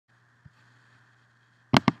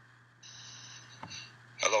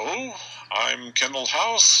I'm Kendall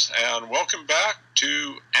House, and welcome back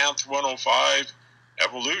to Anth 105,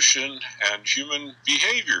 Evolution and Human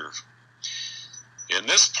Behavior. In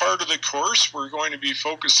this part of the course, we're going to be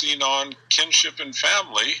focusing on kinship and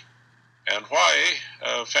family, and why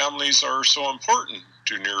families are so important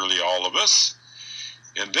to nearly all of us.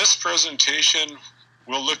 In this presentation,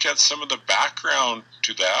 we'll look at some of the background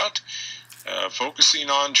to that, focusing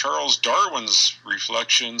on Charles Darwin's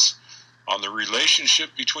reflections on the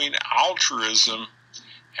relationship between altruism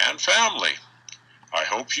and family. I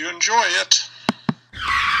hope you enjoy it.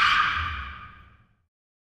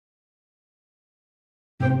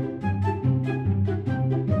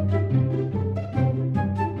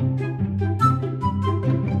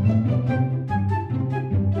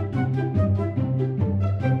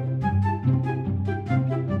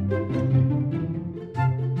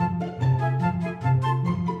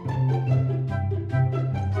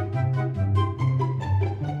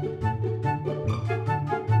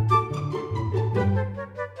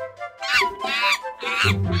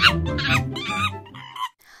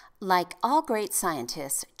 Like all great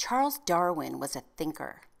scientists, Charles Darwin was a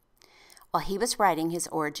thinker. While he was writing his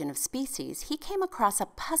Origin of Species, he came across a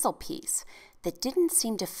puzzle piece that didn't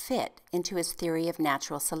seem to fit into his theory of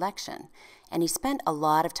natural selection, and he spent a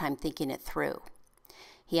lot of time thinking it through.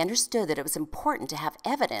 He understood that it was important to have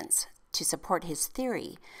evidence to support his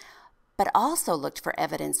theory, but also looked for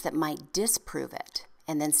evidence that might disprove it,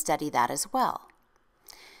 and then study that as well.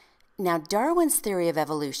 Now, Darwin's theory of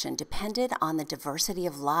evolution depended on the diversity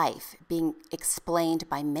of life being explained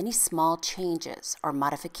by many small changes or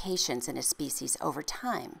modifications in a species over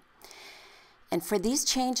time, and for these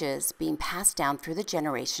changes being passed down through the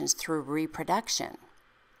generations through reproduction.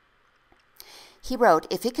 He wrote,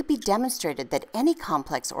 "If it could be demonstrated that any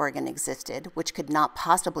complex organ existed, which could not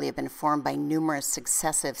possibly have been formed by numerous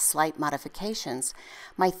successive slight modifications,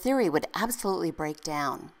 my theory would absolutely break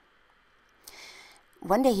down."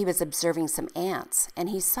 One day he was observing some ants, and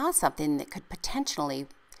he saw something that could potentially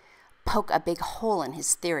poke a big hole in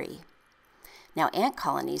his theory. Now, ant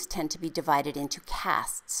colonies tend to be divided into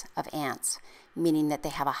castes of ants, meaning that they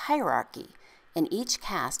have a hierarchy, and each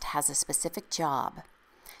caste has a specific job.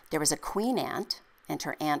 There was a queen ant and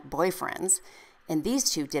her ant boyfriends, and these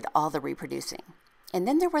two did all the reproducing. And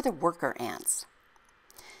then there were the worker ants.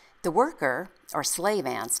 The worker, or slave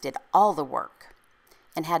ants, did all the work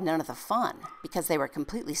and had none of the fun because they were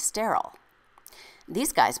completely sterile.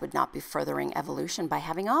 These guys would not be furthering evolution by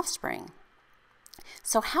having offspring.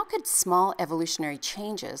 So how could small evolutionary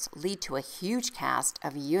changes lead to a huge caste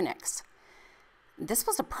of eunuchs? This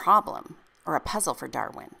was a problem, or a puzzle for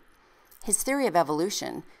Darwin. His theory of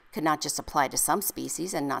evolution could not just apply to some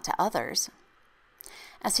species and not to others.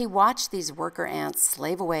 As he watched these worker ants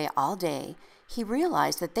slave away all day, he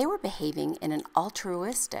realized that they were behaving in an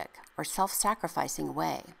altruistic or self-sacrificing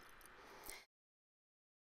way.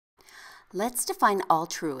 Let's define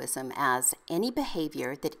altruism as any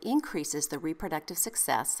behavior that increases the reproductive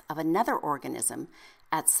success of another organism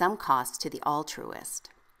at some cost to the altruist.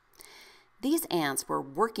 These ants were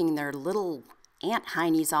working their little ant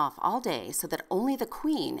heinies off all day so that only the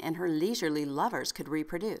queen and her leisurely lovers could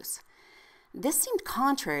reproduce. This seemed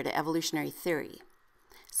contrary to evolutionary theory.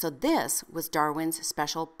 So this was Darwin's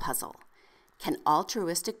special puzzle. Can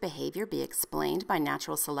altruistic behavior be explained by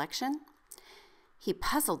natural selection? He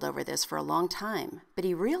puzzled over this for a long time, but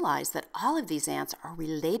he realized that all of these ants are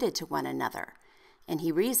related to one another. And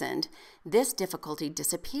he reasoned, this difficulty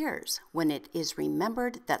disappears when it is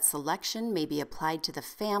remembered that selection may be applied to the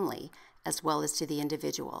family as well as to the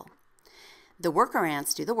individual. The worker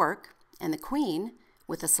ants do the work, and the queen,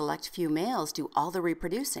 with a select few males, do all the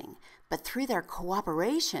reproducing, but through their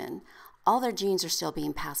cooperation, all their genes are still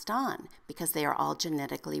being passed on because they are all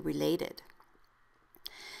genetically related.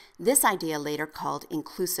 This idea, later called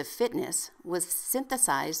inclusive fitness, was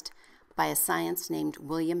synthesized by a scientist named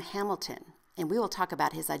William Hamilton, and we will talk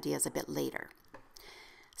about his ideas a bit later.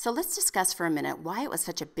 So let's discuss for a minute why it was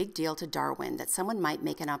such a big deal to Darwin that someone might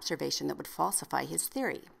make an observation that would falsify his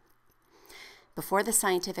theory. Before the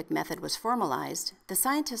scientific method was formalized, the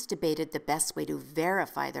scientists debated the best way to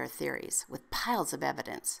verify their theories with piles of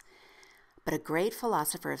evidence. But a great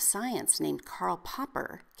philosopher of science named Karl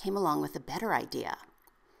Popper came along with a better idea.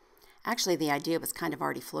 Actually, the idea was kind of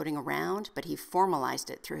already floating around, but he formalized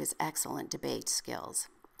it through his excellent debate skills.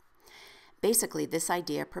 Basically, this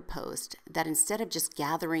idea proposed that instead of just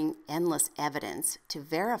gathering endless evidence to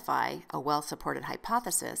verify a well-supported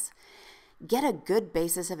hypothesis, get a good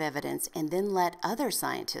basis of evidence and then let other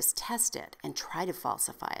scientists test it and try to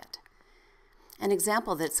falsify it. An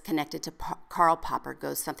example that's connected to Karl Popper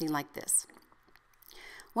goes something like this.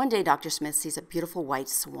 One day, Dr. Smith sees a beautiful white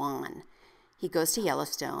swan. He goes to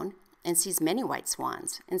Yellowstone and sees many white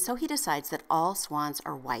swans, and so he decides that all swans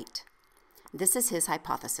are white. This is his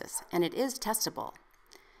hypothesis, and it is testable.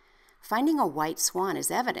 Finding a white swan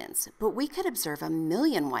is evidence, but we could observe 1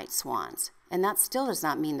 million white swans, and that still does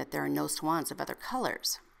not mean that there are no swans of other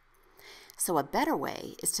colors. So a better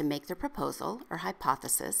way is to make the proposal or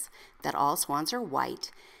hypothesis that all swans are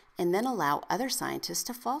white, and then allow other scientists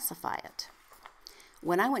to falsify it.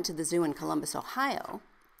 When I went to the zoo in Columbus, Ohio,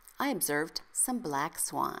 I observed some black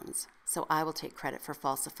swans, so I will take credit for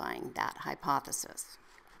falsifying that hypothesis.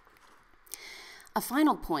 A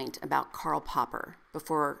final point about Karl Popper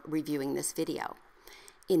before reviewing this video.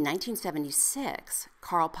 In 1976,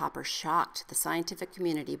 Karl Popper shocked the scientific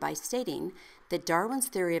community by stating that Darwin's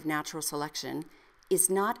theory of natural selection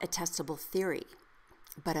is not a testable theory,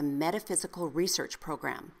 but a metaphysical research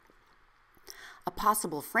program, a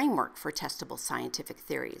possible framework for testable scientific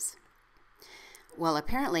theories. Well,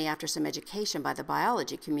 apparently after some education by the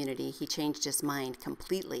biology community, he changed his mind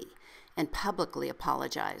completely and publicly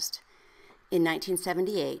apologized. In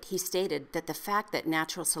 1978, he stated that the fact that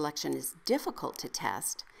natural selection is difficult to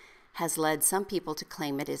test has led some people to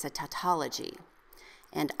claim it is a tautology,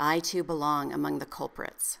 and I too belong among the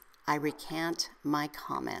culprits. I recant my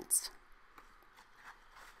comments.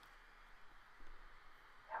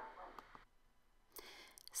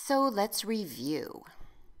 So let's review.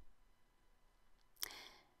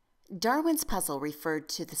 Darwin's puzzle referred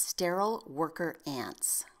to the sterile worker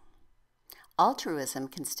ants. Altruism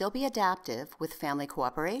can still be adaptive with family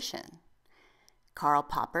cooperation. Karl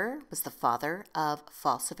Popper was the father of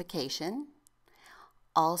falsification.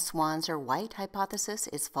 All swans are white hypothesis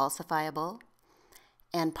is falsifiable.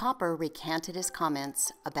 And Popper recanted his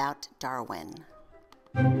comments about Darwin.